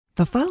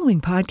The following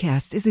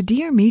podcast is a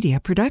Dear Media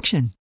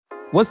production.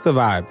 What's the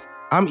vibes?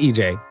 I'm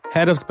EJ,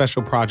 head of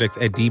special projects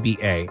at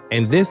DBA,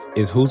 and this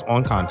is Who's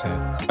on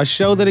Content, a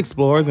show that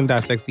explores and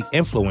dissects the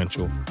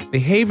influential,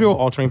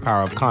 behavioral-altering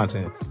power of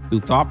content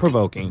through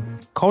thought-provoking,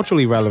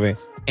 culturally relevant,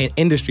 and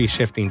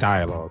industry-shifting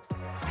dialogues.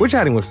 We're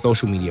chatting with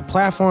social media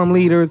platform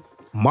leaders,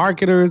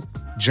 marketers,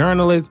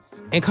 journalists,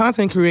 and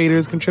content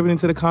creators contributing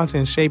to the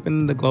content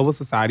shaping the global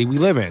society we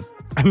live in.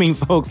 I mean,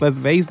 folks, let's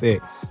face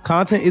it,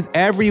 content is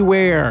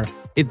everywhere.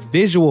 It's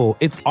visual,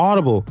 it's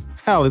audible,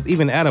 hell, it's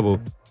even edible.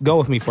 Go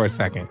with me for a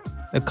second.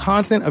 The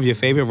content of your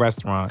favorite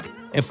restaurant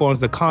informs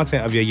the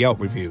content of your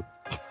Yelp review.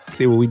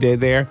 See what we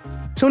did there?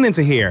 Tune in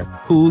to hear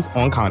Who's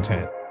on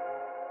Content.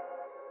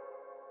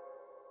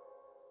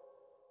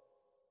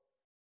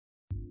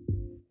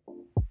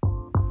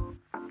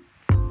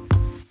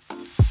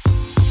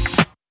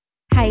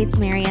 Hi, it's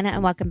Mariana,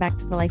 and welcome back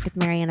to the Life with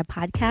Mariana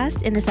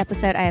podcast. In this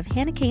episode, I have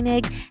Hannah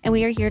Koenig, and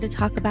we are here to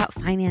talk about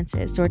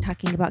finances. So we're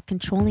talking about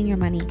controlling your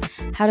money,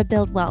 how to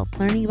build wealth,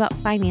 learning about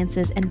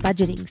finances and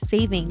budgeting,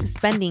 saving,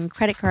 spending,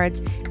 credit cards,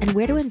 and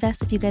where to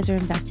invest if you guys are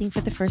investing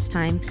for the first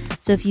time.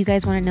 So if you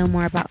guys want to know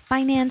more about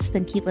finance,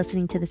 then keep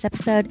listening to this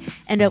episode.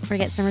 And don't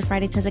forget, Summer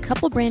Fridays has a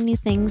couple brand new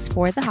things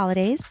for the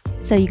holidays.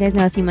 So you guys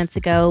know a few months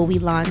ago, we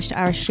launched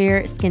our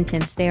Sheer Skin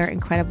Tints. They are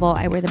incredible.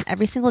 I wear them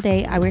every single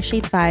day. I wear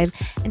shade 5.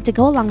 And to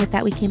go along with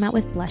that, we came out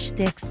with blush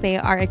sticks. They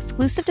are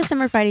exclusive to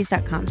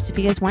summerfridays.com. So if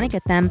you guys want to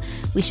get them,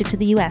 we ship to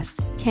the US,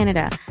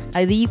 Canada,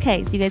 the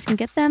UK. So you guys can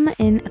get them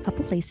in a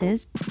couple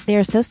places. They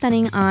are so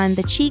stunning on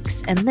the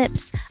cheeks and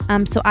lips.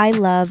 So I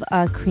love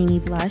a creamy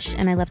blush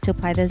and I love to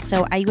apply this.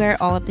 So I wear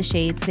all of the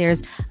shades.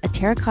 There's a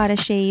terracotta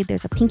shade,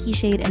 there's a pinky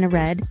shade, and a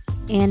red.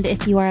 And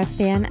if you are a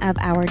fan of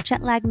our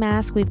jet lag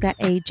mask, we've got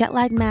a jet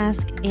lag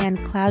mask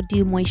and cloud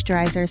dew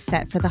moisturizer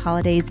set for the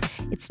holidays.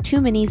 It's 2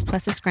 minis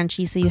plus a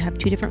scrunchie, so you have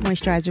 2 different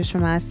moisturizers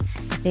from us.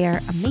 They are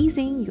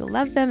amazing. You'll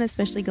love them,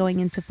 especially going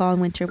into fall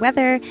and winter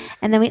weather.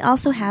 And then we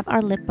also have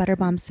our lip butter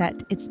balm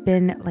set. It's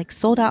been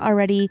sold out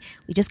already.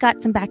 We just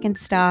got some back in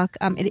stock.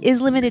 It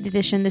is limited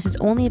edition. This is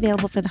only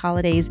available for the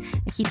holidays.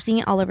 I keep seeing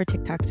it all over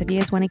TikTok. So if you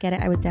guys want to get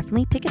it, I would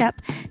definitely pick it up.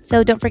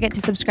 So don't forget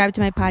to subscribe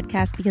to my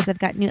podcast because I've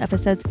got new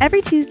episodes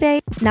every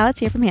Tuesday. Now let's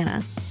hear from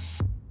Hannah.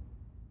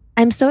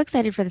 I'm so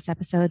excited for this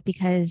episode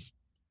because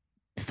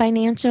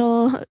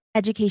financial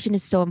education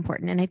is so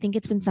important. And I think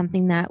it's been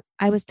something that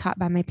I was taught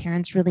by my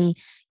parents really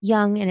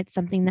young. And it's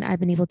something that I've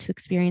been able to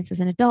experience as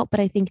an adult.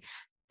 But I think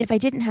if I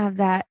didn't have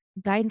that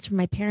guidance from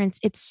my parents,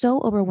 it's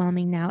so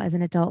overwhelming now as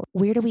an adult.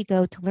 Where do we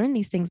go to learn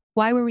these things?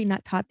 Why were we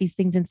not taught these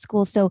things in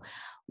school? So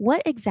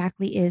what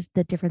exactly is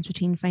the difference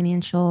between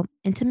financial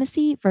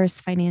intimacy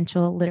versus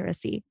financial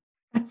literacy?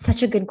 That's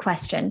such a good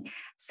question.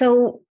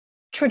 So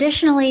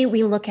traditionally,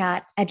 we look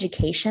at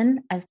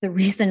education as the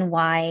reason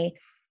why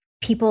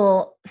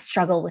people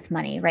struggle with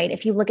money, right?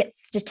 If you look at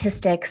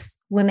statistics,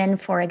 women,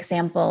 for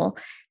example,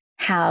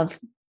 have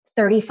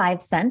 35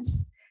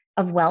 cents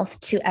of wealth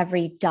to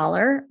every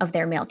dollar of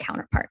their male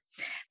counterpart.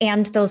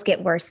 And those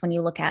get worse when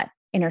you look at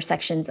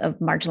intersections of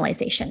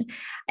marginalization.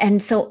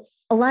 And so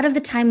a lot of the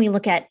time we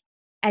look at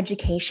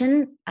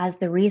education as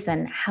the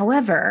reason.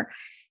 However,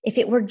 if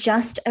it were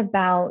just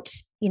about,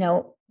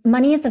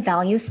 money is a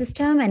value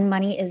system and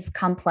money is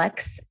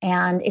complex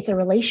and it's a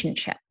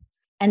relationship.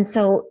 And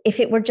so if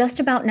it were just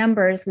about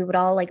numbers, we would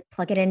all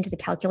plug it into the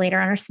calculator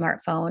on our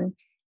smartphone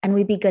and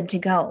we'd be good to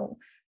go.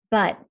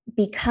 But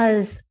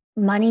because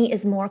money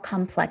is more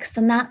complex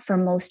than that for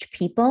most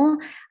people,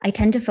 I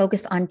tend to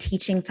focus on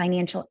teaching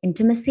financial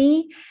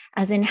intimacy,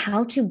 as in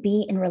how to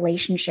be in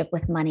relationship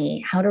with money,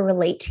 how to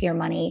relate to your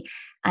money,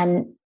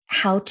 and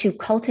how to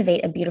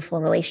cultivate a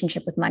beautiful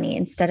relationship with money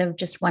instead of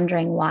just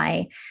wondering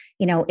why,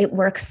 it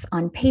works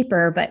on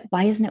paper, but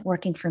why isn't it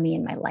working for me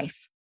in my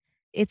life?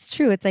 It's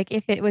true. It's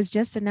if it was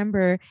just a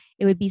number,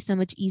 it would be so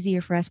much easier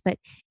for us, but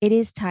it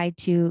is tied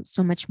to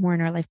so much more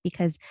in our life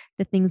because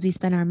the things we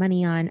spend our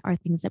money on are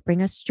things that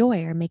bring us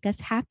joy or make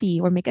us happy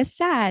or make us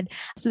sad.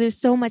 So there's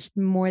so much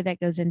more that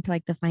goes into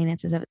the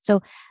finances of it.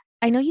 So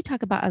I know you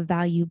talk about a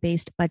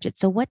value-based budget.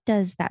 So what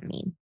does that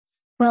mean?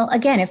 Well,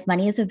 again, if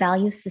money is a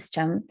value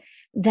system,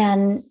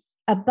 then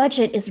a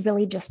budget is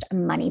really just a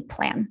money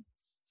plan.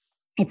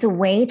 It's a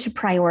way to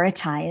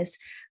prioritize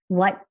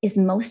what is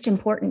most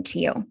important to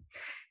you.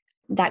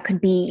 That could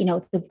be,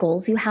 the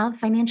goals you have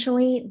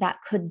financially. That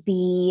could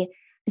be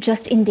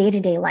just in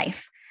day-to-day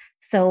life.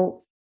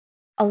 So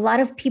a lot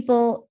of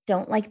people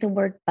don't like the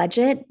word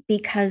budget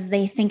because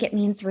they think it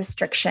means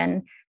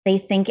restriction. They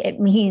think it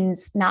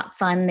means not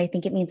fun. They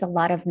think it means a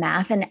lot of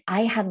math. And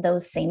I have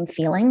those same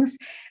feelings.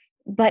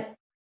 But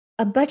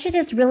a budget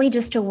is really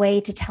just a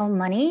way to tell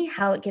money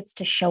how it gets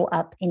to show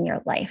up in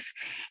your life.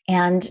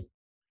 And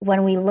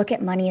when we look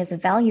at money as a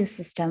value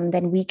system,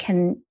 then we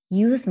can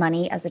use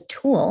money as a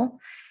tool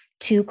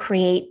to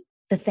create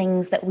the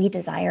things that we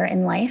desire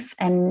in life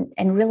and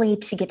really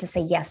to get to say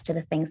yes to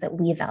the things that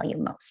we value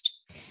most.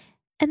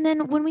 And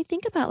then when we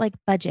think about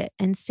budget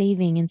and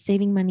saving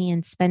money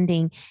and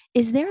spending,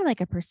 is there a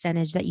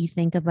percentage that you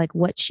think of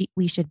what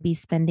we should be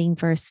spending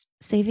versus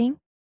saving?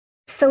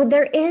 So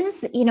there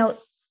is,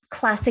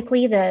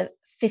 classically the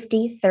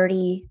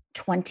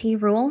 50-30-20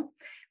 rule,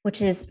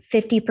 which is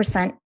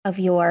 50% of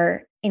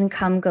your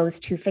income goes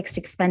to fixed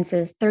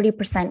expenses,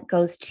 30%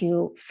 goes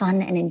to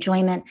fun and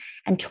enjoyment,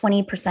 and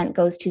 20%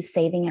 goes to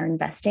saving or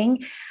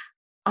investing.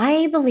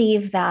 I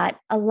believe that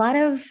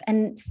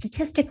and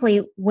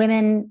statistically,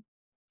 women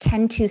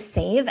tend to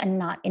save and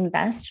not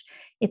invest.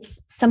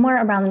 It's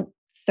somewhere around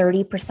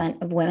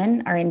 30% of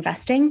women are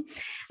investing,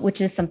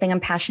 which is something I'm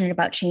passionate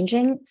about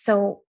changing.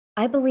 So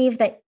I believe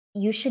that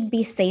you should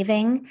be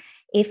saving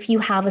if you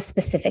have a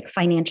specific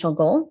financial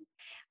goal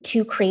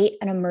to create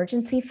an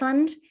emergency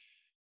fund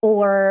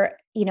or,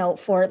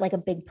 for like a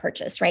big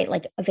purchase, right?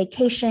 Like a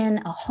vacation,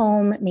 a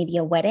home, maybe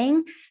a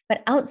wedding.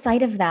 But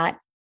outside of that,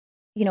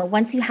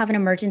 once you have an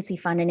emergency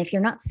fund, and if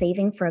you're not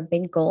saving for a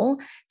big goal,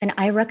 then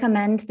I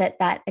recommend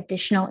that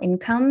additional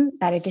income,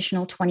 that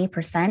additional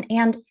 20%,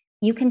 and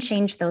you can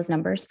change those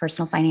numbers,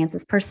 personal finance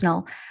is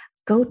personal,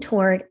 go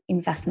toward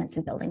investments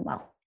and building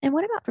wealth. And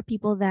what about for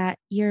people that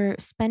you're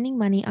spending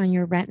money on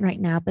your rent right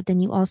now, but then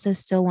you also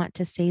still want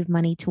to save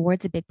money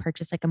towards a big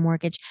purchase like a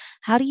mortgage?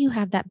 How do you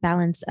have that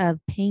balance of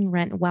paying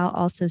rent while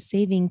also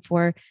saving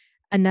for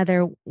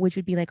another, which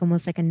would be like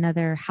almost like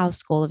another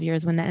house goal of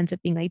yours when that ends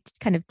up being like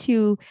kind of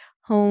two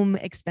home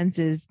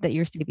expenses that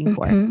you're saving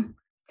for? Mm-hmm.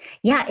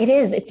 Yeah, it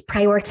is. It's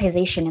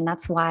prioritization. And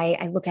that's why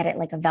I look at it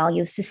like a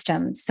value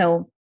system.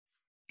 So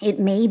it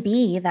may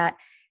be that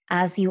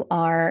as you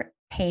are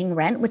paying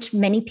rent, which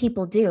many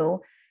people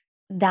do,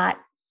 that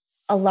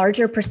a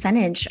larger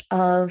percentage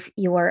of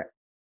your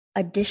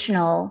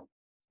additional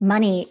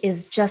money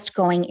is just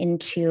going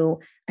into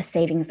a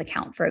savings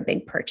account for a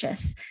big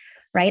purchase,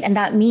 right? And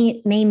that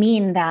may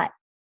mean that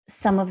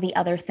some of the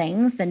other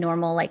things, the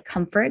normal like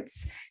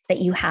comforts that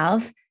you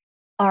have,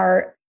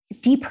 are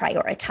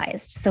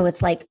deprioritized. So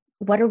it's like,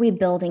 what are we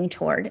building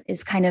toward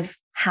is kind of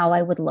how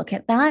I would look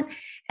at that.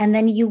 And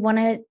then you want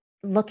to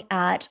look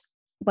at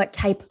what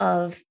type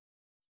of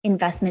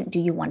investment do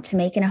you want to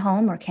make in a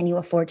home, or can you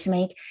afford to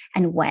make,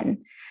 and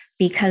when?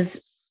 Because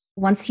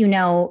once you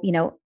know,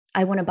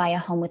 I want to buy a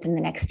home within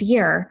the next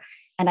year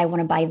and I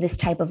want to buy this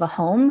type of a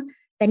home,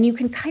 then you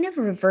can kind of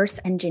reverse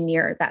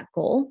engineer that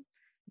goal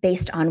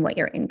based on what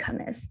your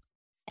income is.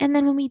 And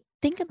then when we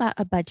think about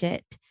a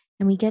budget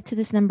and we get to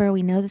this number,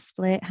 we know the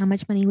split, how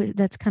much money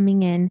that's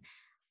coming in.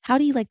 How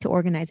do you like to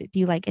organize it? Do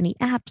you like any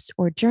apps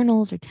or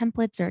journals or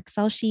templates or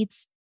Excel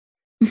sheets?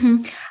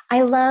 Mm-hmm.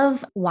 I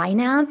love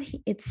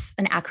YNAB. It's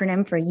an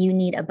acronym for You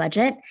Need a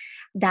Budget.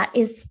 That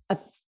is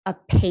a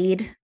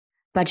paid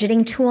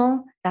budgeting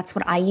tool. That's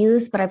what I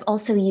use, but I've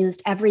also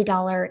used Every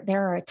Dollar.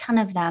 There are a ton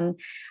of them.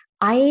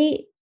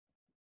 I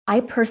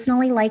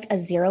personally like a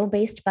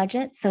zero-based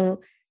budget.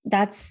 So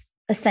that's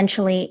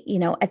essentially,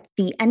 at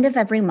the end of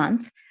every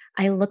month,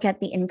 I look at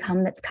the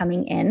income that's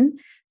coming in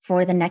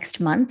for the next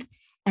month,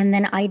 and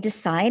then I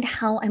decide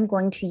how I'm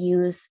going to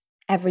use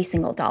every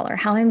single dollar,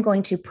 how I'm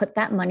going to put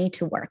that money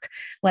to work,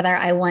 whether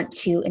I want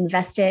to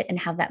invest it and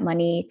have that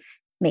money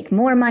make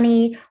more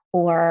money,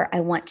 or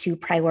I want to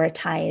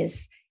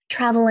prioritize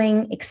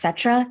traveling,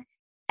 etc.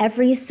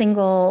 Every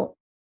single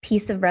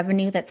piece of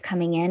revenue that's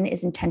coming in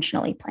is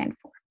intentionally planned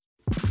for.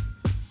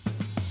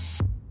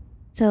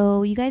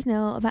 So you guys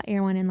know about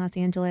Air One in Los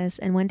Angeles.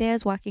 And one day I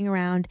was walking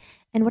around,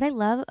 and what I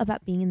love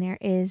about being in there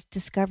is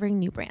discovering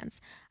new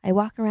brands. I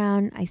walk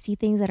around, I see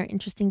things that are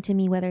interesting to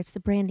me, whether it's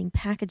the branding,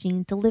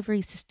 packaging,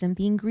 delivery system,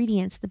 the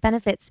ingredients, the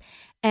benefits.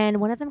 And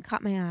one of them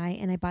caught my eye,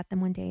 and I bought them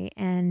one day.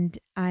 And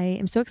I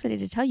am so excited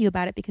to tell you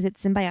about it because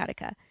it's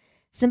Symbiotica.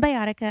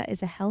 Symbiotica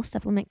is a health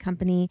supplement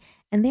company,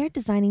 and they're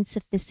designing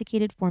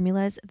sophisticated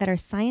formulas that are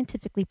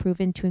scientifically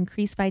proven to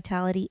increase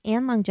vitality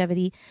and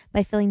longevity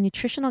by filling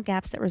nutritional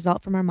gaps that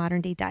result from our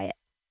modern day diet.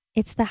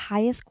 It's the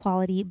highest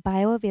quality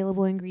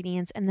bioavailable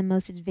ingredients and the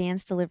most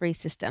advanced delivery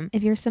system.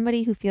 If you're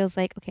somebody who feels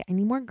like, okay, I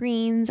need more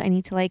greens, I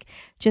need to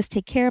just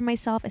take care of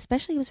myself,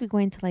 especially as we go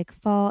into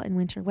fall and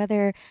winter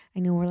weather. I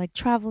know we're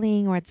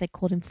traveling or it's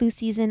cold and flu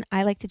season.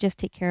 I like to just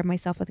take care of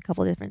myself with a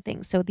couple of different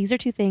things. So these are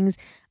two things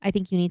I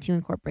think you need to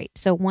incorporate.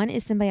 So one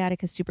is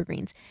Symbiotica Super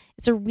Greens.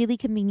 It's a really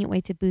convenient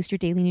way to boost your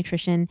daily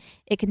nutrition.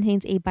 It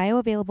contains a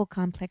bioavailable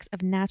complex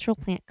of natural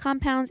plant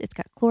compounds. It's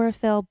got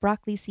chlorophyll,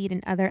 broccoli seed,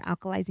 and other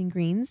alkalizing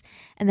greens.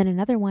 And then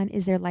another one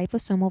is their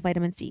liposomal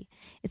vitamin C.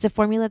 It's a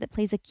formula that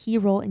plays a key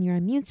role in your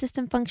immune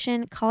system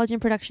function, collagen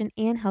production,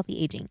 and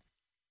healthy aging.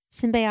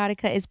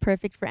 Symbiotica is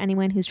perfect for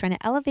anyone who's trying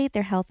to elevate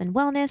their health and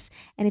wellness.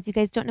 And if you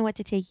guys don't know what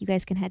to take, you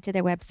guys can head to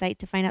their website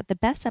to find out the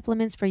best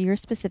supplements for your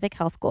specific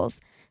health goals.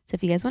 So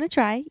if you guys want to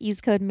try, use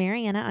code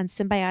Mariana on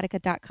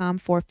Symbiotica.com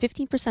for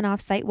 15%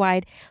 off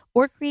site-wide,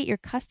 or create your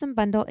custom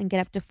bundle and get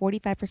up to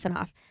 45%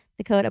 off.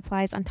 The code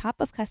applies on top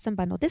of custom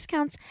bundle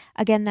discounts.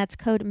 Again, that's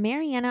code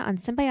Mariana on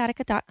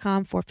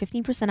Symbiotica.com for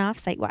 15% off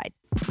site-wide.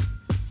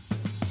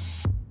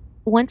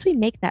 Once we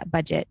make that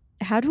budget,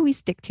 how do we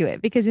stick to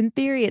it? Because in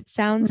theory, it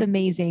sounds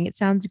amazing. It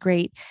sounds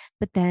great,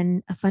 but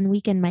then a fun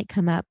weekend might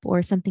come up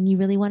or something you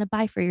really want to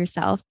buy for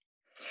yourself.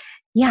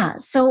 Yeah.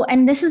 So,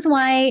 and this is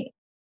why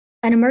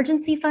an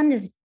emergency fund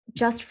is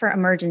just for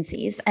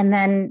emergencies. And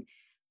then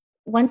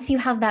once you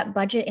have that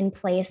budget in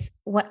place,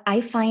 what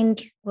I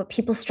find what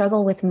people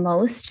struggle with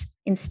most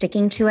in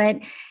sticking to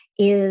it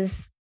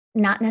is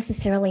not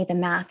necessarily the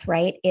math,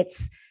 right?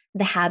 It's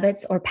the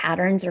habits or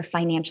patterns or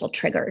financial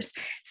triggers.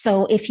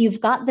 So if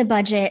you've got the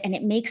budget and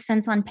it makes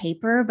sense on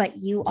paper, but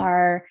you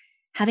are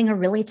having a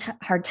really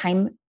hard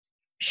time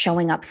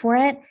showing up for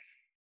it,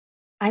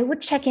 I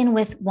would check in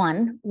with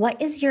one,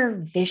 what is your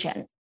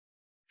vision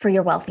for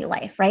your wealthy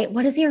life, right?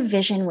 What is your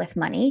vision with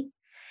money?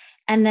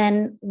 And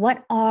then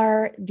what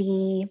are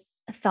the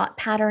thought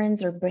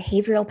patterns or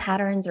behavioral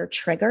patterns or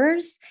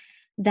triggers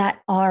that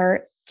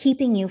are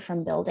keeping you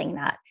from building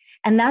that?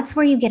 And that's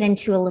where you get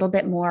into a little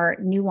bit more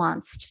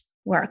nuanced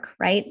work,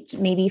 right?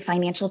 Maybe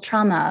financial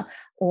trauma,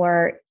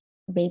 or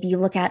maybe you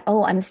look at,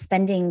 oh, I'm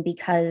spending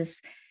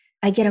because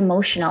I get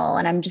emotional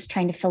and I'm just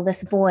trying to fill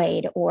this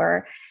void,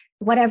 or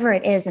whatever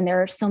it is. And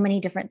there are so many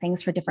different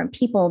things for different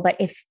people. But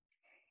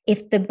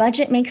if the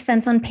budget makes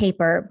sense on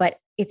paper, but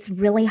it's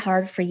really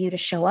hard for you to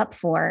show up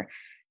for,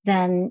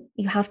 then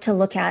you have to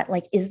look at,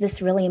 like, is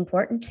this really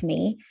important to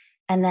me?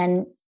 And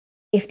then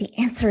if the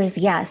answer is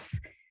yes,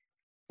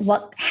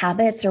 what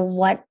habits or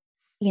what,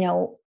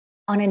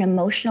 on an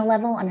emotional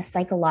level, on a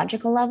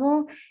psychological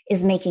level,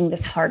 is making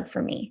this hard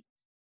for me?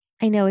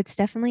 I know it's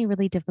definitely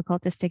really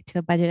difficult to stick to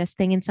a budget as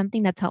thing. And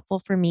something that's helpful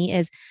for me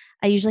is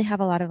I usually have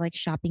a lot of like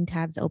shopping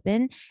tabs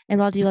open. And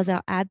what I'll do is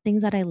I'll add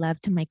things that I love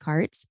to my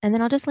carts. And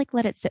then I'll just like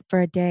let it sit for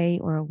a day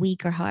or a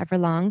week or however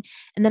long.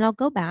 And then I'll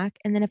go back.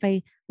 And then if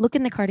I look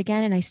in the cart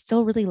again and I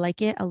still really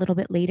like it a little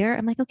bit later,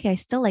 I'm like, okay, I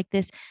still like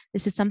this.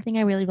 This is something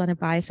I really want to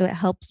buy. So it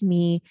helps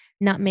me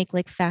not make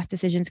like fast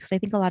decisions. Cause I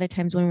think a lot of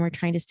times when we're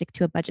trying to stick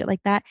to a budget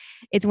like that,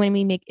 it's when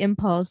we make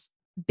impulse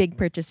big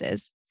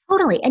purchases.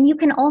 Totally. And you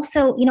can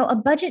also, a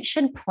budget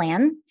should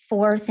plan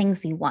for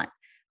things you want,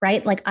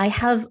 right? Like I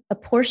have a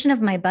portion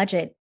of my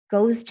budget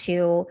goes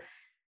to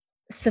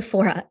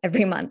Sephora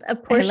every month. A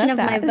portion of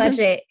my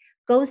budget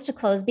goes to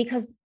clothes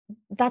because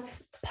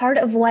that's part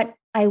of what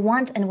I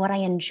want and what I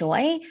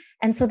enjoy.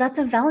 And so that's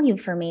a value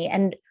for me.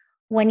 And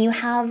when you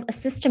have a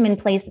system in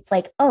place, it's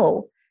like,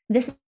 oh,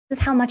 this is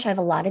how much I've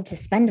allotted to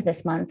spend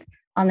this month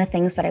on the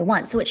things that I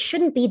want. So it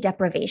shouldn't be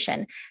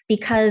deprivation,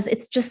 because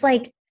it's just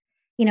like,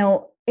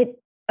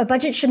 a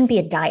budget shouldn't be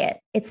a diet.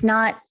 It's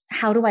not,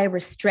 how do I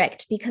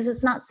restrict? Because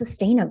it's not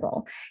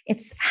sustainable.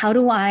 It's, how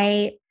do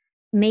I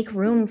make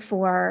room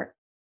for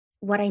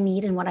what I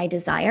need and what I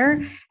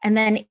desire? And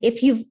then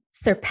if you've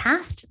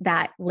surpassed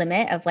that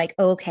limit of like,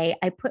 oh, okay,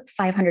 I put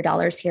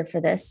 $500 here for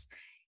this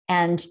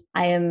and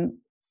I am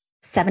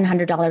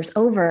 $700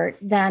 over,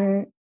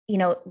 then,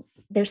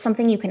 there's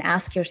something you can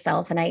ask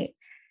yourself. And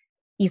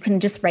you can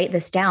just write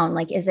this down.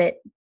 Like,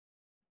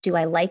 do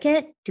I like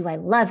it? Do I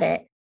love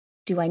it?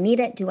 Do I need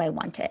it? Do I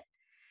want it?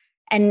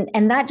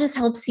 And that just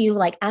helps you,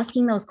 like,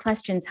 asking those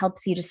questions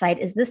helps you decide,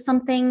 is this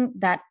something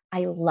that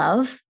I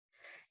love?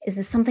 Is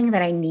this something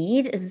that I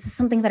need? Is this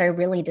something that I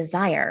really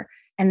desire?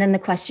 And then the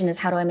question is,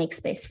 how do I make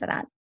space for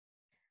that?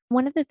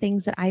 One of the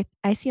things that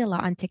I see a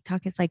lot on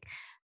TikTok is like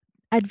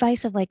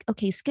advice of like,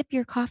 okay, skip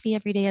your coffee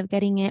every day of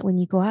getting it when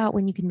you go out,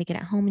 when you can make it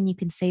at home and you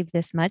can save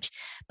this much.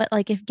 But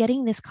like if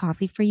getting this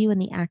coffee for you and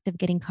the act of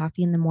getting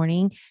coffee in the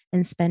morning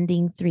and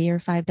spending $3 or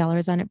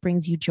 $5 on it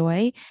brings you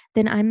joy,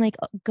 then I'm like,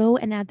 go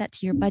and add that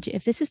to your budget.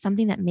 If this is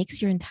something that makes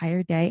your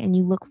entire day and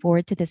you look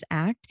forward to this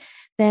act,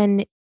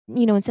 then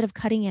instead of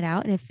cutting it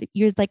out, and if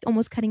you're like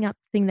almost cutting out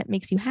the thing that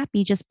makes you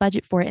happy, just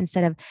budget for it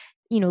instead of,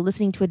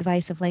 listening to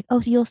advice of like, oh,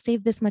 so you'll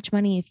save this much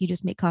money if you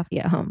just make coffee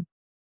at home.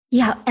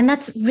 Yeah. And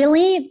that's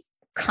really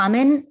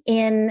common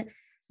in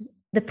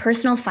the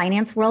personal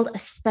finance world,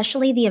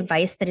 especially the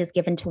advice that is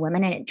given to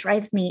women, and it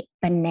drives me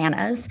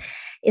bananas,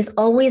 is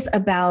always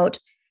about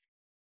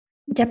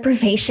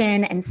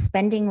deprivation and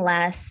spending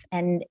less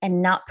and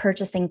not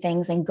purchasing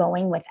things and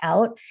going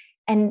without.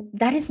 And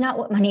that is not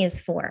what money is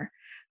for,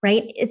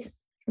 right? It's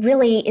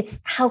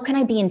how can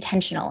I be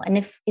intentional? And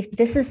if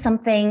this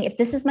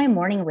is my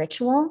morning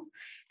ritual,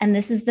 and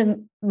this is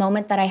the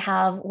moment that I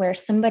have where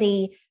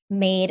somebody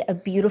made a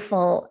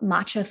beautiful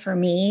matcha for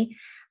me,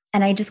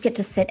 and I just get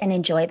to sit and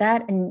enjoy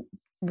that and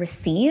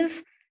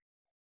receive,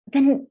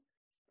 then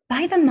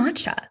buy the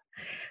matcha,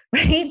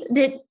 right?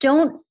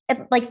 Don't,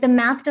 like, the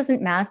math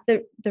doesn't math.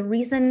 The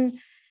reason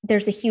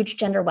there's a huge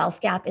gender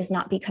wealth gap is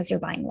not because you're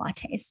buying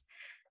lattes.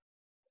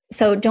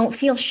 So don't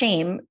feel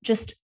shame,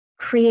 just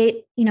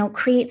create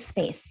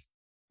space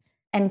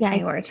and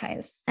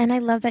prioritize. And I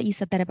love that you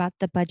said that about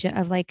the budget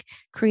of like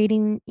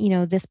creating,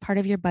 this part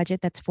of your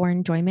budget that's for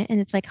enjoyment. And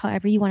it's like,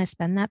 however you want to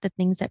spend that, the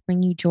things that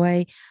bring you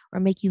joy or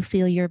make you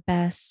feel your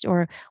best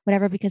or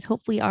whatever, because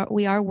hopefully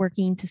we are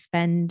working to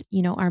spend,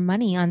 our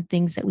money on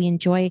things that we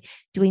enjoy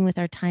doing with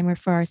our time or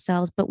for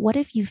ourselves. But what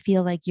if you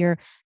feel like you're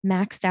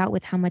maxed out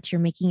with how much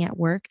you're making at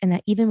work, and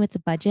that even with the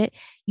budget,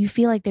 you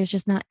feel like there's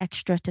just not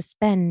extra to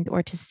spend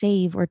or to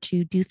save or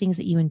to do things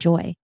that you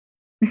enjoy?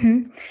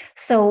 Mm-hmm.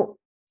 So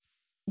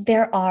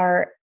there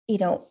are,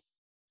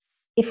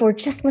 if we're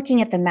just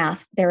looking at the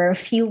math, there are a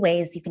few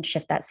ways you can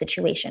shift that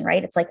situation,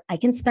 right? It's like, I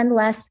can spend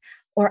less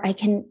or I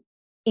can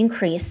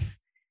increase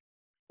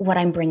what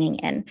I'm bringing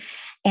in.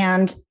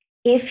 And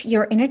if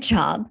you're in a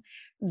job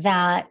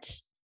that,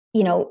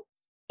 you know,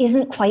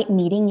 isn't quite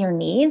meeting your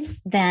needs,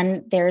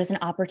 then there's an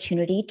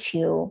opportunity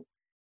to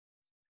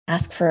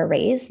ask for a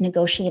raise,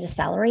 negotiate a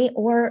salary,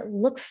 or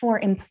look for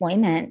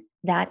employment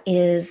that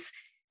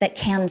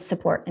can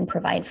support and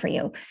provide for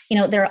you. You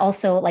know, there are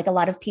also, like, a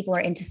lot of people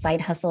are into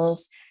side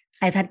hustles.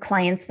 I've had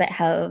clients that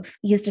have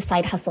used a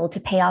side hustle to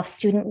pay off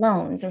student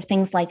loans or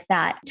things like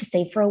that, to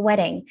save for a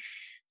wedding.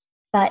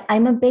 But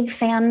I'm a big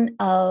fan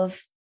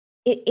of,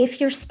 if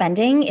your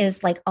spending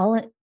is like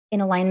all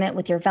in alignment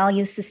with your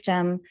value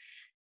system,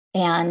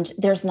 and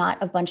there's not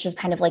a bunch of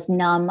kind of like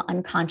numb,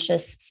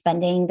 unconscious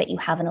spending that you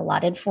haven't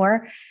allotted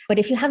for. But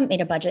if you haven't made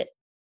a budget,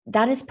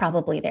 that is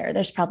probably there.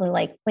 There's probably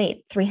like,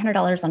 wait,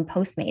 $300 on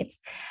Postmates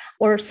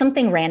or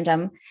something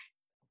random.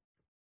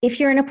 If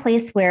you're in a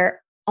place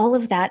where all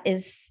of that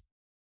is,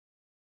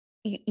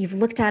 you've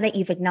looked at it,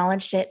 you've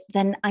acknowledged it,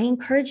 then I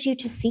encourage you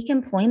to seek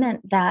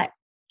employment that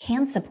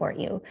can support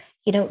you.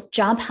 You know,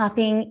 job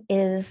hopping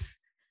is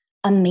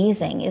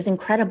amazing, is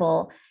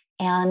incredible.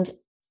 And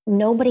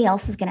nobody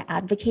else is going to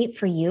advocate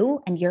for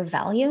you and your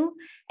value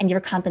and your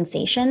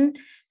compensation.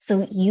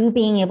 So you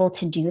being able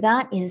to do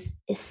that is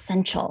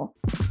essential.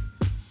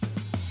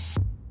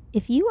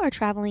 If you are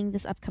traveling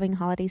this upcoming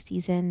holiday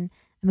season,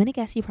 I'm going to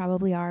guess you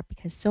probably are,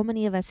 because so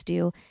many of us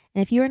do.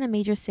 And if you're in a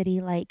major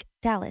city like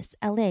Dallas,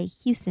 LA,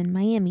 Houston,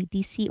 Miami,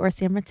 DC, or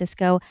San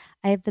Francisco,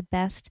 I have the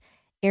best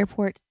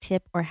airport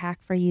tip or hack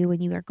for you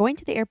when you are going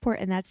to the airport,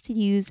 and that's to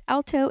use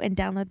Alto and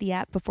download the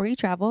app before you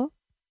travel.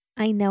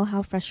 I know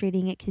how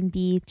frustrating it can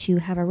be to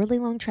have a really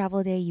long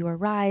travel day. You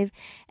arrive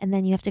and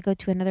then you have to go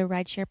to another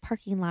rideshare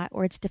parking lot,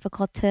 or it's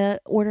difficult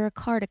to order a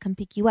car to come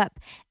pick you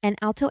up. And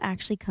Alto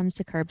actually comes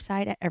to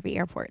curbside at every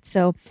airport.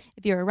 So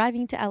if you're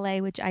arriving to LA,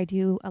 which I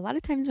do a lot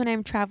of times when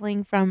I'm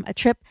traveling from a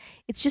trip,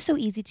 it's just so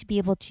easy to be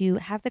able to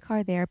have the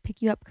car there,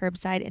 pick you up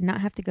curbside, and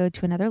not have to go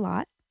to another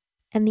lot.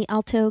 And the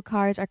Alto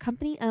cars are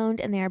company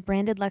owned, and they are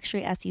branded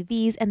luxury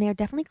SUVs, and they are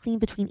definitely clean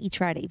between each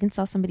ride. I even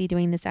saw somebody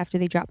doing this after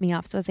they dropped me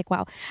off. So I was like,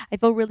 wow, I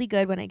feel really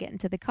good when I get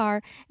into the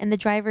car. And the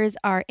drivers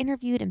are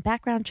interviewed and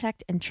background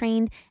checked and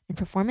trained and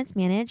performance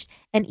managed.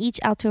 And each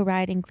Alto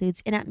ride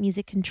includes in-app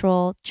music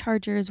control,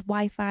 chargers,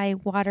 Wi-Fi,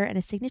 water, and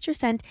a signature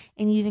scent.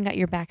 And you even got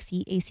your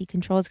backseat AC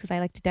controls, because I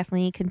like to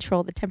definitely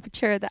control the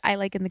temperature that I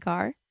like in the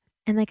car.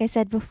 And like I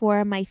said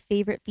before, my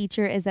favorite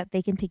feature is that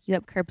they can pick you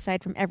up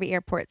curbside from every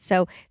airport.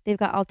 So they've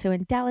got Alto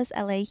in Dallas,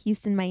 LA,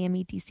 Houston,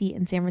 Miami, DC,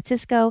 and San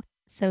Francisco.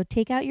 So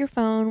take out your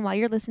phone while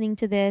you're listening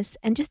to this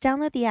and just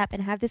download the app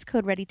and have this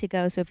code ready to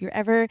go. So if you're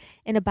ever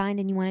in a bind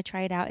and you want to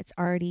try it out, it's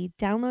already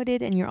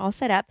downloaded and you're all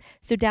set up.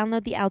 So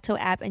download the Alto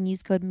app and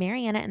use code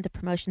Mariana in the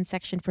promotion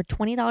section for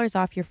 $20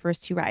 off your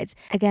first 2 rides.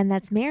 Again,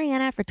 that's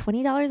Mariana for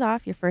 $20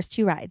 off your first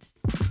 2 rides.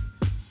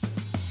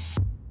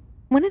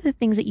 One of the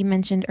things that you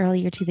mentioned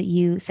earlier too, that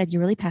you said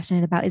you're really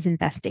passionate about, is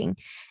investing.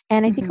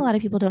 And I think a lot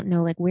of people don't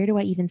know, like, where do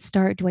I even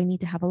start? Do I need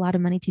to have a lot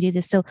of money to do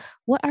this? So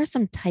what are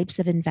some types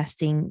of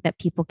investing that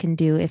people can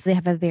do if they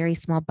have a very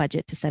small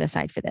budget to set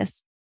aside for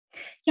this?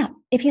 Yeah.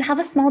 If you have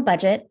a small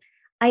budget,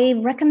 I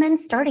recommend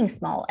starting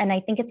small. And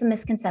I think it's a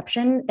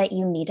misconception that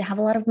you need to have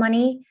a lot of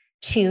money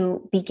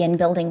to begin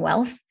building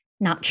wealth.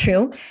 Not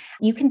true.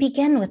 You can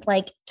begin with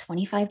like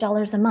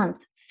 $25 a month,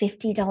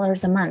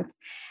 $50 a month.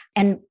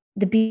 And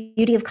the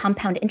beauty of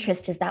compound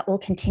interest is that will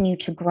continue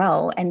to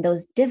grow. And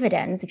those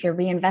dividends, if you're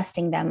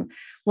reinvesting them,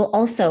 will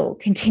also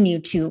continue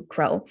to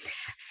grow.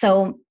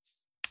 So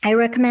I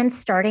recommend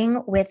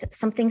starting with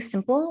something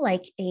simple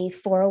like a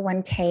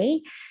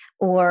 401k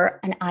or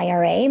an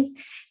IRA,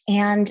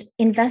 and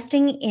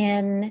investing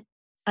in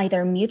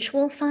either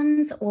mutual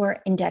funds or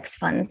index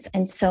funds.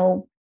 And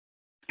so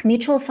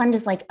mutual fund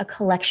is like a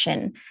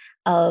collection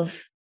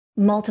of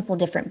multiple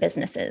different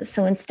businesses.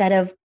 So instead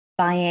of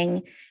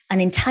buying an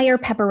entire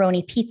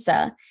pepperoni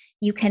pizza,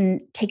 you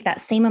can take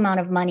that same amount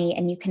of money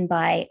and you can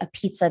buy a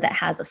pizza that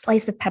has a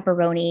slice of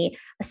pepperoni,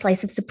 a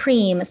slice of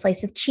supreme, a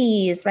slice of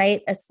cheese,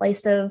 right? A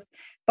slice of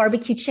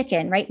barbecue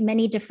chicken, right?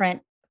 Many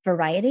different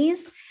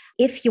varieties.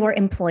 If your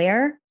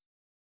employer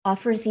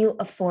offers you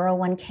a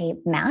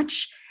 401k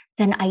match,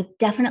 then I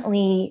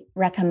definitely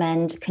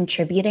recommend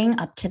contributing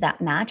up to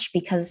that match,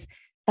 because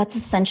that's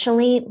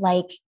essentially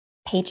like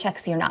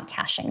paychecks you're not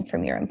cashing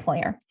from your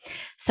employer.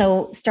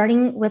 So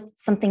starting with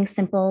something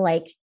simple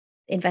like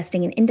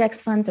investing in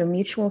index funds or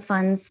mutual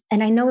funds.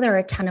 And I know there are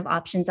a ton of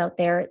options out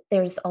there.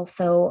 There's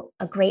also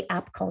a great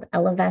app called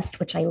Ellevest,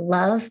 which I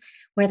love,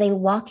 where they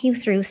walk you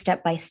through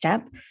step by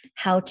step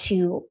how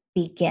to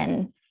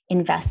begin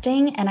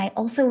investing. And I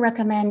also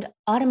recommend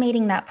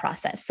automating that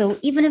process. So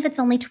even if it's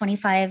only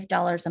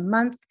 $25 a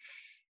month,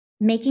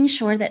 making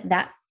sure that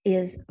that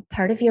is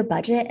part of your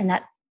budget and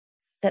that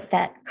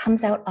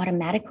comes out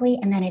automatically,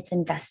 and then it's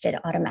invested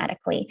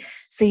automatically.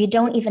 So you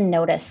don't even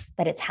notice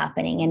that it's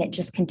happening, and it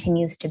just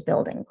continues to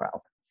build and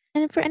grow.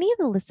 And for any of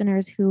the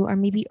listeners who are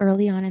maybe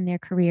early on in their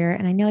career,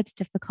 and I know it's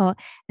difficult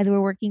as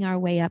we're working our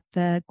way up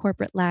the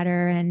corporate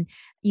ladder and,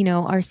 you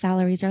know, our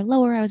salaries are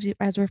lower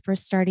as we're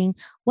first starting,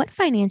 what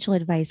financial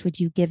advice would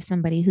you give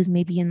somebody who's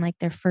maybe in like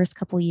their first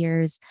couple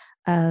years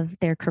of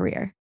their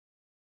career?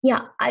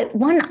 Yeah,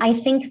 I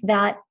think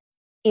that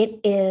it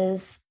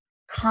is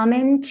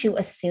common to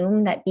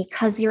assume that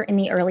because you're in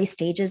the early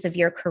stages of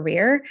your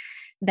career,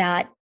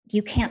 that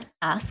you can't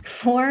ask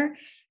for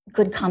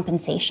good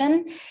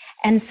compensation.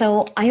 And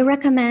so I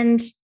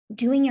recommend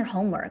doing your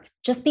homework.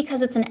 Just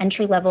because it's an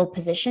entry level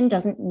position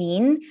doesn't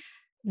mean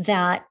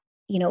that,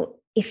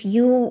 if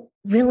you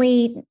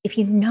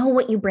know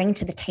what you bring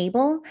to the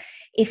table,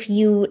 if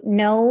you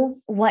know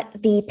what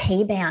the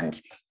pay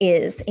band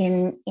is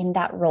in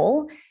that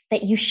role,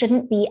 that you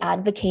shouldn't be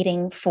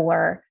advocating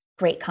for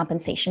great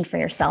compensation for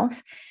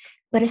yourself.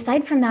 But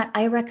aside from that,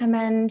 I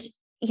recommend,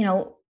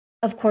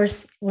 of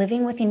course,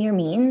 living within your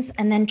means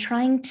and then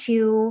trying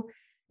to,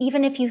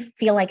 even if you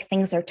feel like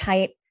things are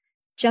tight,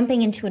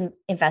 jumping into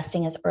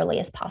investing as early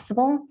as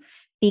possible,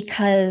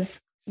 because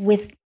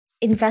with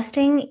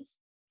investing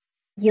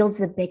yields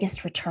the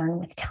biggest return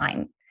with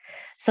time.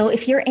 So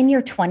if you're in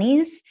your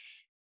 20s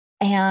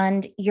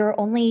and you're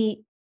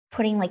only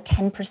putting like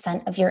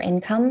 10% of your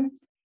income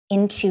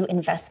into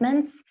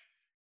investments,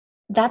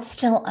 that's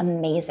still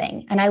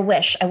amazing. And I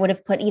wish I would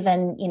have put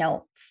even,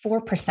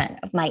 4%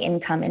 of my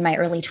income in my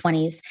early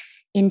 20s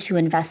into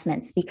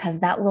investments,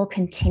 because that will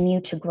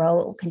continue to grow.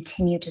 It will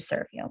continue to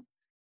serve you.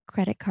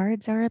 Credit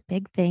cards are a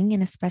big thing,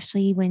 and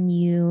especially when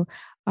you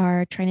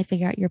are trying to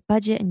figure out your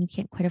budget and you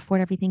can't quite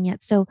afford everything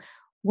yet. So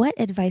what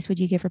advice would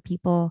you give for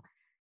people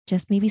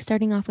just maybe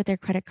starting off with their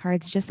credit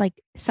cards, just like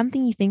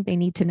something you think they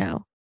need to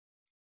know?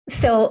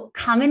 So,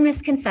 common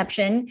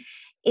misconception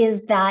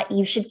is that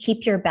you should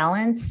keep your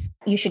balance.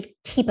 You should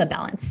keep a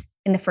balance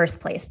in the first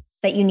place,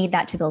 that you need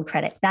that to build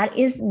credit. That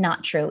is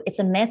not true. It's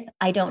a myth.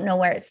 I don't know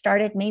where it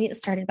started. Maybe it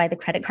started by the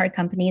credit card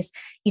companies.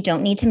 You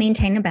don't need to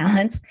maintain a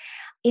balance.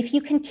 If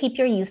you can keep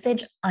your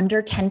usage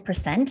under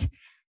 10%,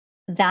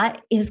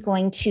 that is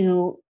going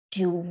to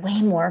do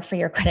way more for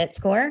your credit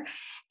score.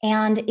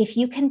 And if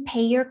you can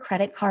pay your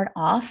credit card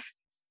off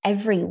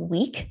every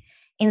week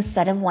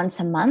instead of once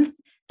a month,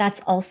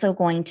 that's also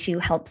going to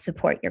help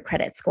support your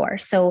credit score.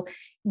 So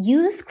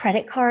use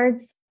credit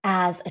cards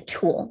as a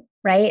tool,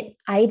 right?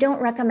 I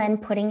don't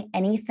recommend putting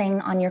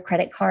anything on your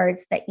credit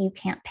cards that you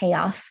can't pay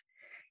off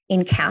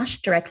in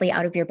cash directly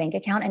out of your bank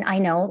account. And I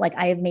know, like,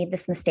 I have made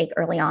this mistake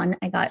early on.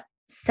 I got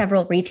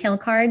several retail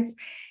cards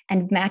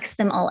and maxed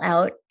them all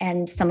out.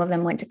 And some of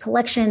them went to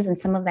collections and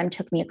some of them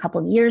took me a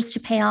couple years to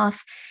pay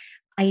off.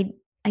 I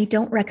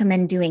don't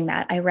recommend doing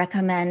that. I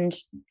recommend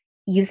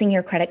using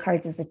your credit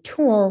cards as a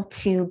tool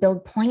to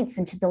build points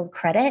and to build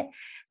credit,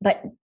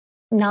 but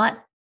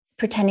not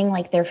pretending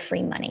like they're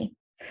free money,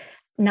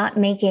 not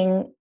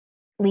leaving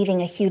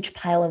a huge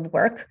pile of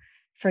work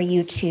for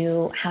you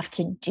to have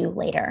to do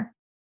later.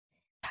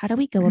 How do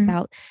we go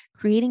about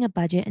creating a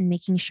budget and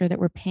making sure that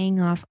we're paying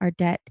off our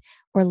debt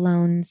or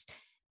loans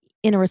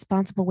in a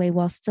responsible way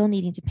while still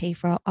needing to pay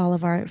for all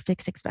of our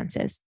fixed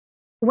expenses?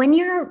 When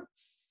you're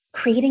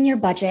creating your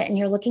budget and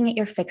you're looking at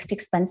your fixed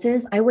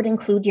expenses, I would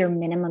include your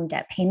minimum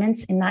debt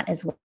payments in that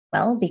as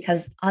well,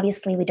 because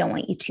obviously we don't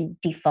want you to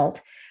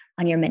default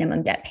on your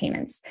minimum debt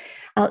payments.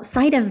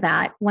 Outside of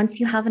that, once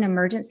you have an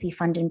emergency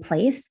fund in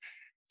place,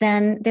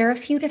 then there are a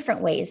few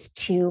different ways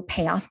to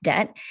pay off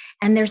debt.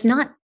 And there's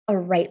not a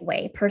right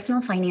way.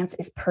 Personal finance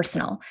is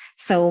personal.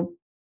 So,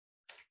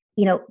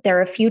 there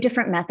are a few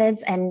different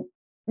methods and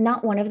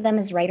not one of them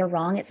is right or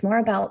wrong. It's more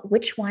about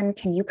which one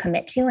can you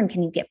commit to and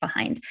can you get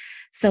behind.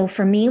 So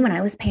for me, when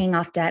I was paying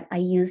off debt, I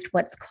used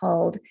what's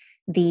called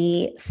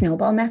the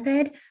snowball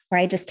method, where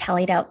I just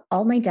tallied out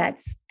all my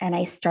debts and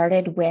I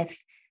started with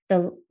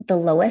the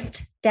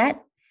lowest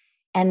debt.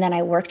 And then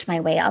I worked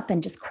my way up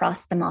and just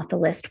crossed them off the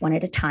list one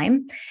at a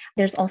time.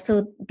 There's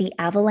also the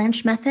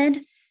avalanche method,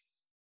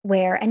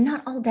 and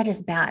not all debt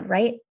is bad,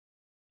 right?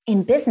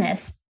 In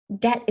business,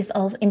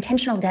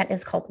 intentional debt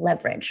is called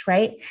leverage,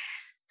 right?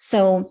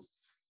 So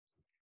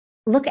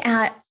look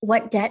at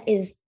what debt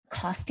is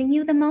costing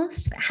you the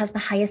most, that has the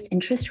highest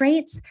interest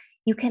rates.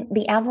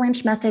 The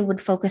avalanche method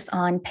would focus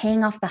on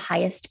paying off the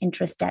highest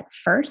interest debt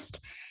first,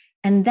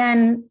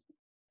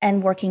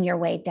 and working your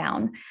way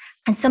down.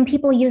 And some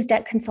people use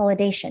debt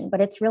consolidation, but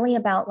it's really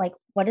about like,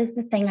 what is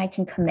the thing I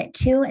can commit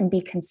to and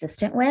be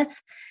consistent with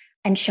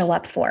and show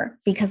up for,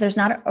 because there's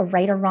not a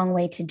right or wrong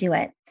way to do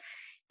it.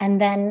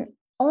 And then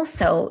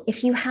also,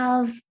 if you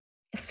have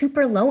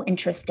super low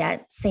interest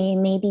debt, say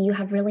maybe you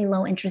have really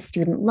low interest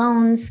student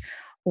loans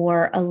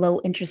or a low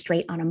interest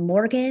rate on a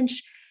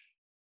mortgage,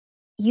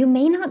 you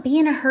may not be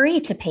in a hurry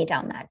to pay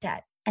down that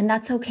debt. And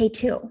that's okay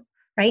too,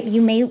 right?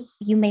 You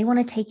may want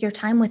to take your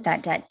time with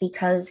that debt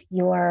because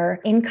your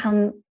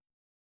income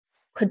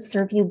could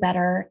serve you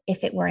better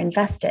if it were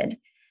invested.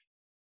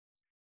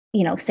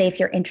 Say if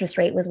your interest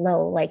rate was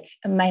low, like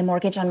my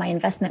mortgage on my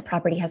investment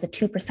property has a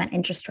 2%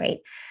 interest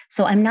rate.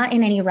 So I'm not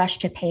in any rush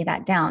to pay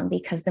that down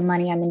because the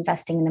money I'm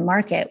investing in the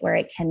market where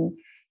it can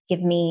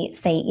give me,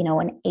 say,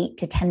 an 8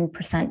 to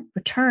 10%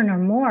 return or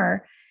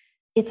more,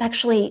 it's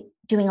actually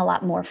doing a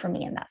lot more for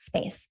me in that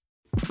space.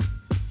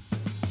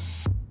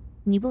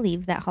 Can you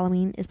believe that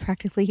Halloween is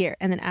practically here?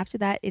 And then after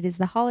that, it is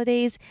the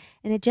holidays.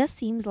 And it just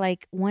seems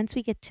like once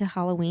we get to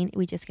Halloween,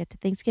 we just get to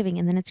Thanksgiving,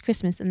 and then it's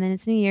Christmas, and then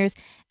it's New Year's.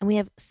 And we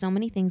have so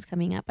many things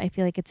coming up. I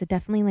feel like it's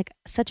definitely like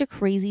such a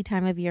crazy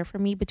time of year for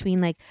me,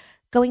 between like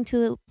going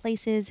to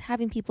places,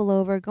 having people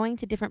over, going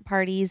to different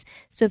parties.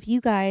 So if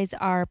you guys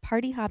are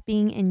party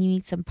hopping and you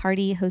need some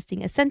party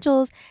hosting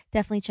essentials,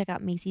 definitely check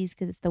out Macy's,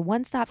 because it's the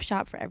one-stop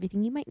shop for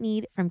everything you might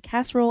need, from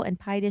casserole and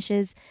pie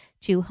dishes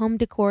to home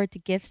decor to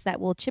gifts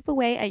that will chip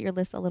away at your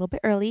list a little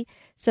bit early.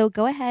 So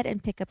go ahead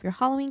and pick up your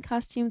Halloween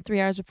costume 3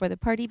 hours before the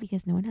party,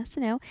 because no one has to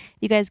know.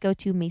 You guys go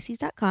to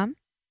Macy's.com.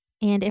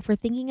 And if we're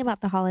thinking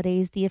about the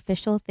holidays, the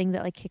official thing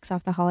that like kicks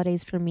off the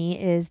holidays for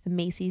me is the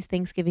Macy's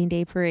Thanksgiving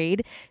Day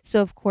Parade.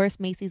 So of course,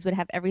 Macy's would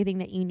have everything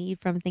that you need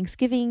from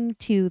Thanksgiving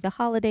to the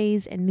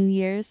holidays and New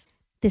Year's.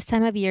 This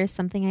time of year is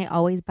something I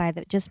always buy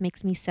that just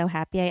makes me so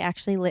happy. I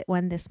actually lit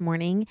one this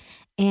morning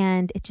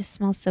and it just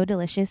smells so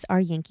delicious, are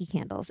Yankee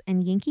candles.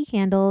 And Yankee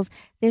candles,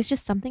 there's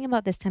just something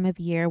about this time of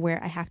year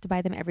where I have to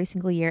buy them every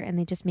single year, and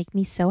they just make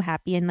me so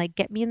happy and like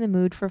get me in the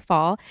mood for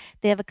fall.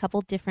 They have a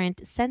couple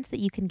different scents that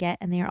you can get,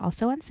 and they are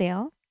also on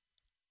sale.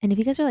 And if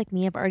you guys are like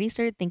me, I've already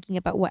started thinking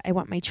about what I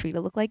want my tree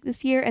to look like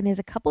this year. And there's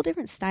a couple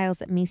different styles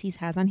that Macy's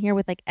has on here,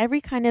 with like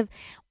every kind of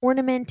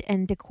ornament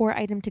and decor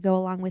item to go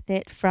along with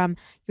it, from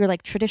your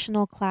like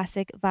traditional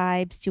classic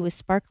vibes to a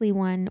sparkly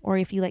one, or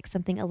if you like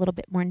something a little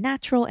bit more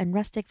natural and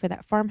rustic for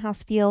that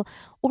farmhouse feel,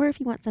 or if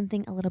you want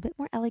something a little bit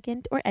more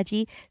elegant or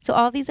edgy. So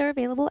all these are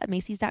available at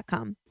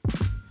Macy's.com.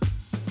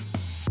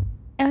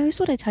 I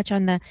just want to touch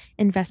on the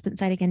investment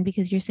side again,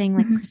 because you're saying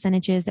like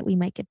percentages that we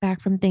might get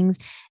back from things.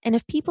 And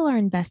if people are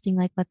investing,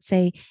 like, let's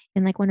say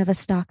in like one of a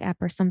stock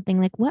app or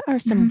something, like what are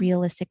some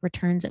realistic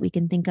returns that we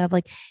can think of?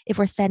 Like if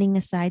we're setting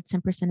aside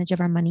some percentage of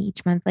our money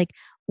each month, like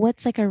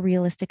what's like a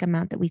realistic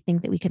amount that we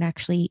think that we can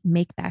actually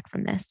make back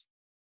from this?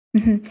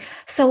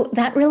 So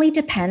that really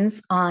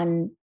depends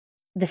on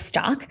the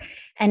stock.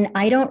 And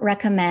I don't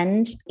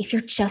recommend, if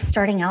you're just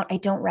starting out, I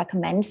don't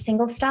recommend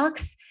single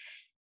stocks,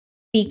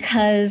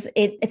 because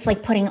it's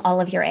like putting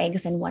all of your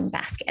eggs in one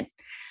basket.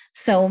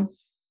 So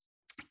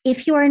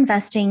if you are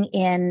investing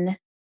in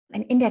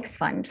an index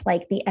fund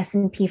like the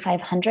S&P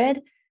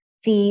 500,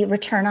 the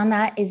return on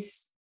that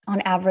is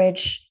on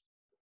average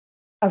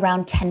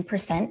around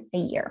 10% a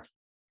year.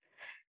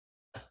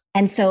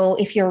 And so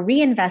if you're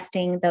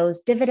reinvesting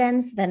those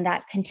dividends, then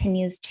that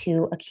continues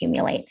to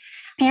accumulate.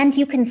 And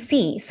you can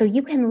see, so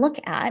you can look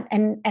at,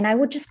 and I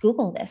would just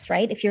Google this,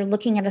 right? If you're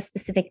looking at a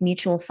specific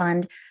mutual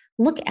fund,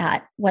 look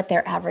at what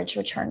their average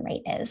return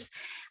rate is.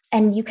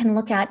 And you can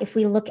look at, if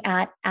we look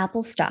at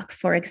Apple stock,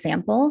 for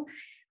example,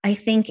 I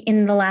think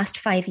in the last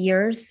 5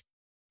 years,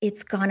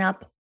 it's gone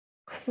up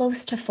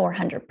close to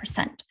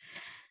 400%.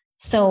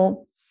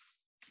 So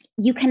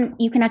you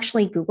can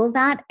actually Google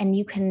that, and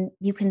you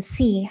can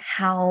see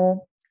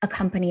how a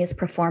company is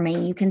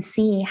performing. You can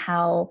see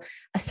how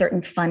a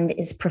certain fund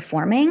is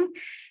performing,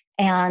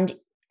 and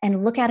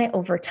look at it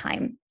over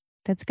time.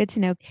 That's good to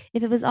know.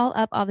 If it was all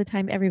up all the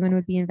time, everyone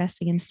would be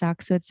investing in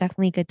stocks. So it's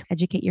definitely good to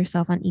educate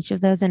yourself on each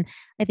of those. And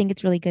I think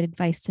it's really good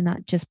advice to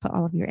not just put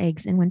all of your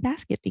eggs in one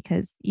basket,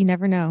 because you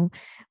never know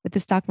with the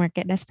stock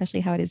market, and especially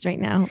how it is right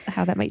now,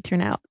 how that might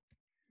turn out.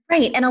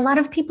 Right. And a lot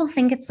of people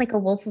think it's like a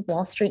Wolf of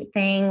Wall Street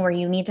thing where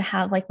you need to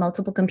have like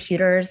multiple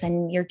computers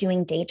and you're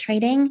doing day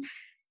trading.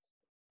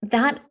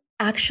 That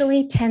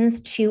actually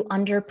tends to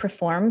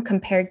underperform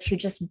compared to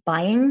just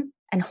buying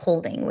and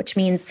holding, which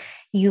means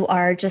you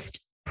are just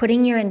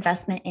putting your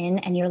investment in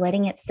and you're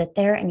letting it sit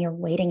there and you're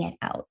waiting it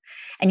out.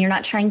 And you're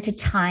not trying to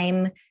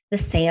time the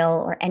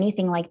sale or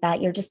anything like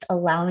that. You're just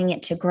allowing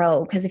it to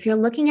grow. Because if you're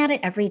looking at it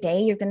every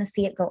day, you're going to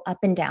see it go up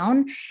and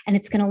down, and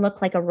it's going to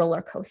look like a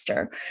roller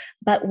coaster.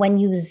 But when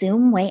you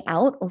zoom way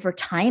out over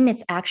time,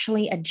 it's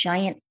actually a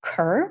giant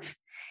curve,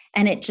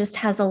 and it just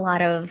has a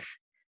lot of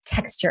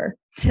texture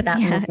to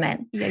that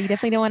movement. Yeah, you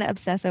definitely don't want to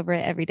obsess over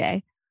it every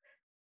day.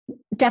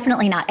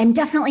 Definitely not. And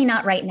definitely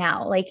not right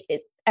now. Like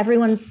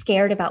everyone's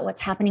scared about what's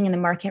happening in the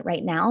market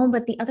right now.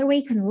 But the other way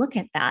you can look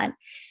at that,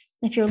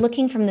 if you're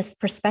looking from this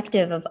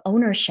perspective of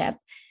ownership,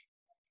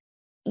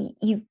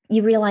 you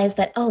realize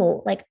that,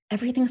 oh, like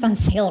everything's on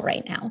sale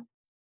right now,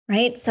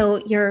 right? So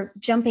you're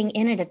jumping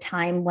in at a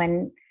time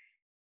when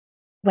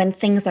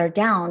things are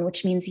down,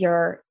 which means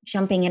you're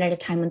jumping in at a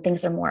time when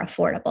things are more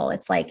affordable.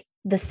 It's like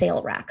the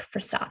sale rack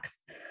for stocks.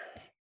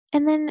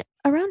 And then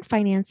around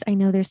finance, I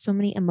know there's so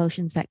many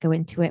emotions that go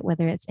into it,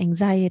 whether it's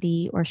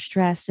anxiety or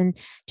stress and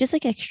just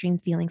like extreme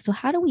feelings. So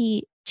how do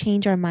we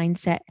change our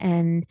mindset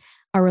and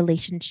our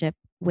relationship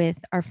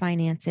with our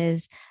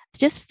finances to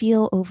just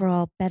feel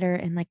overall better?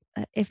 And like,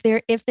 if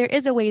there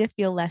is a way to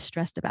feel less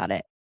stressed about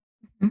it.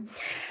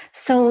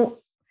 So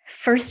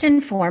first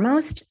and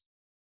foremost,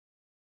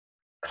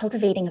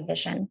 cultivating a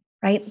vision,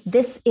 right?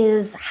 This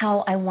is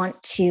how I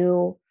want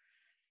to,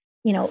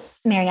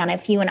 Mariana,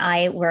 if you and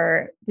I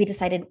we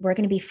decided we're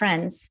going to be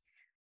friends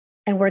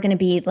and we're going to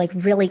be like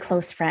really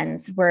close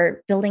friends.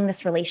 We're building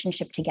this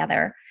relationship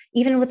together,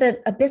 even with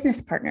a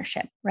business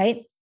partnership,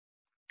 right?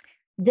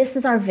 this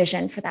is our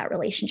vision for that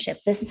relationship.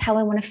 This is how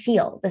I want to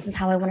feel. This is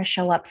how I want to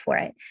show up for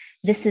it.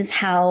 This is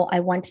how I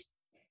want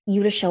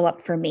you to show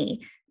up for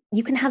me.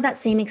 You can have that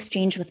same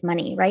exchange with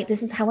money, right?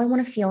 This is how I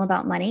want to feel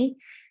about money.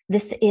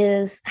 This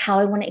is how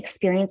I want to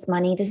experience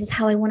money. This is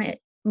how I want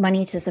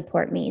money to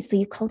support me. So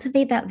you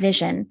cultivate that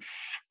vision.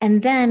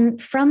 And then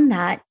from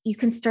that, you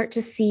can start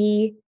to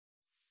see,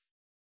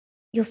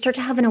 you'll start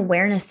to have an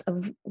awareness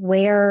of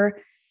where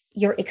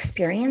your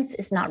experience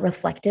is not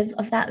reflective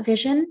of that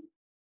vision.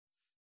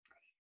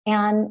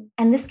 And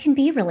this can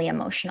be really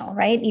emotional,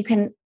 right?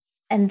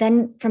 And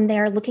then from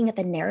there, looking at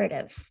the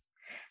narratives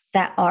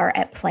that are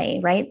at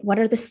play, right? What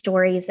are the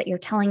stories that you're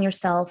telling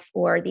yourself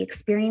or the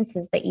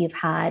experiences that you've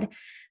had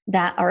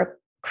that are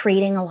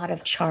creating a lot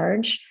of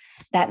charge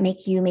that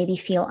make you maybe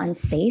feel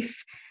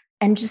unsafe,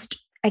 and just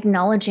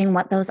acknowledging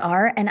what those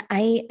are. And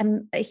I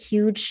am a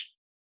huge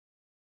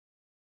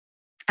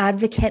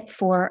advocate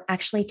for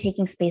actually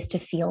taking space to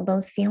feel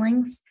those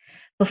feelings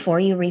before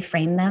you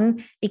reframe them.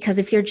 Because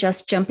if you're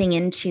just jumping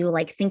into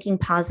like thinking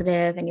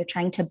positive and you're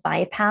trying to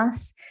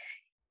bypass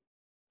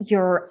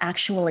your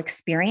actual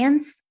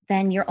experience,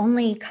 then you're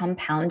only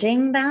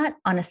compounding that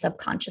on a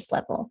subconscious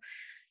level,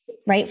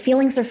 right?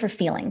 Feelings are for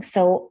feelings.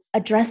 So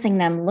addressing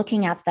them,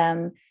 looking at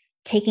them,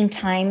 taking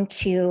time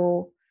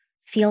to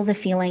feel the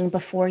feeling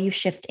before you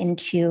shift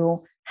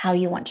into how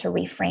you want to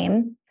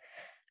reframe,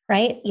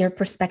 right? Your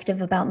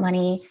perspective about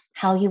money,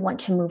 how you want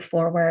to move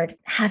forward,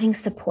 having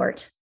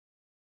support,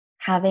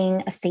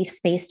 having a safe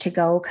space to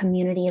go.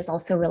 Community is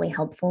also really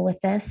helpful with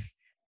this.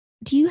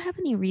 Do you have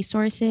any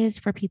resources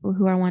for people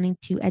who are wanting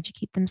to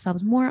educate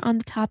themselves more on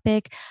the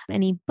topic?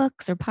 Any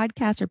books or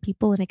podcasts or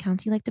people and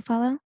accounts you like to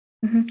follow?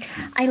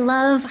 I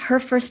love Her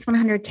First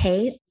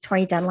 100K,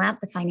 Tori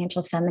Dunlap, the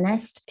financial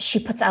feminist. She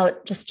puts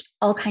out just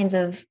all kinds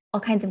of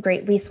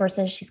great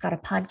resources. She's got a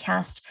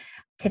podcast.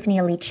 Tiffany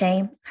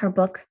Aliche, her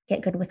book,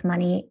 Get Good with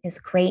Money, is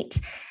great.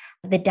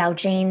 The Dow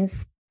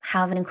Janes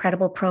have an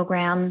incredible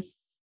program.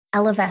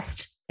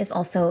 Elevest is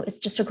also, it's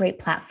just a great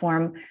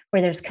platform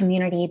where there's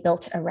community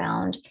built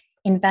around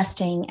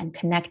investing and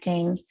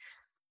connecting.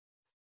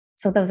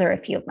 So those are a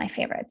few of my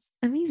favorites.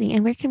 Amazing.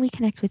 And where can we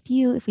connect with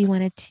you if we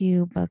wanted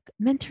to book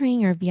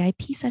mentoring or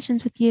VIP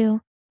sessions with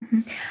you?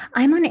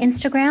 I'm on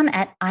Instagram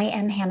at I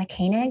am Hannah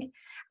Koenig.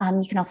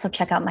 You can also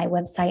check out my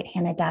website,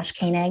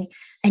 Hannah-Koenig.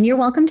 And you're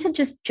welcome to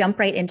just jump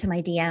right into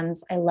my DMs.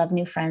 I love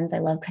new friends. I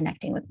love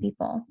connecting with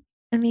people.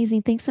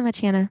 Amazing. Thanks so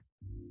much, Hannah.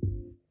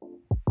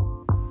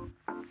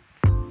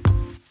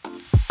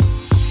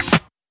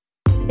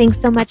 Thanks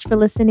so much for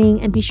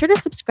listening, and be sure to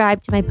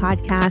subscribe to my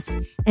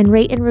podcast and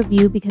rate and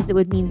review because it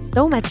would mean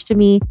so much to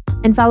me.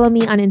 And follow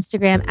me on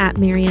Instagram at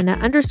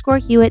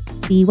Mariana_Hewitt to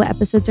see what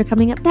episodes are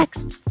coming up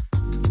next.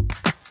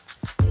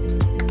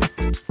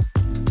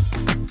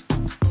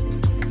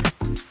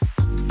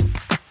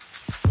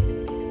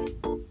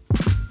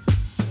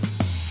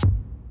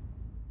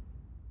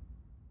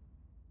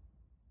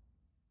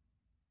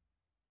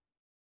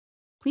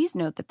 Please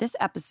note that this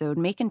episode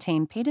may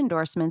contain paid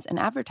endorsements and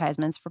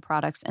advertisements for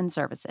products and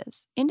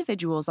services.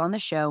 Individuals on the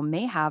show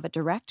may have a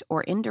direct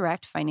or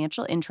indirect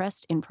financial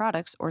interest in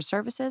products or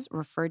services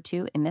referred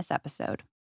to in this episode.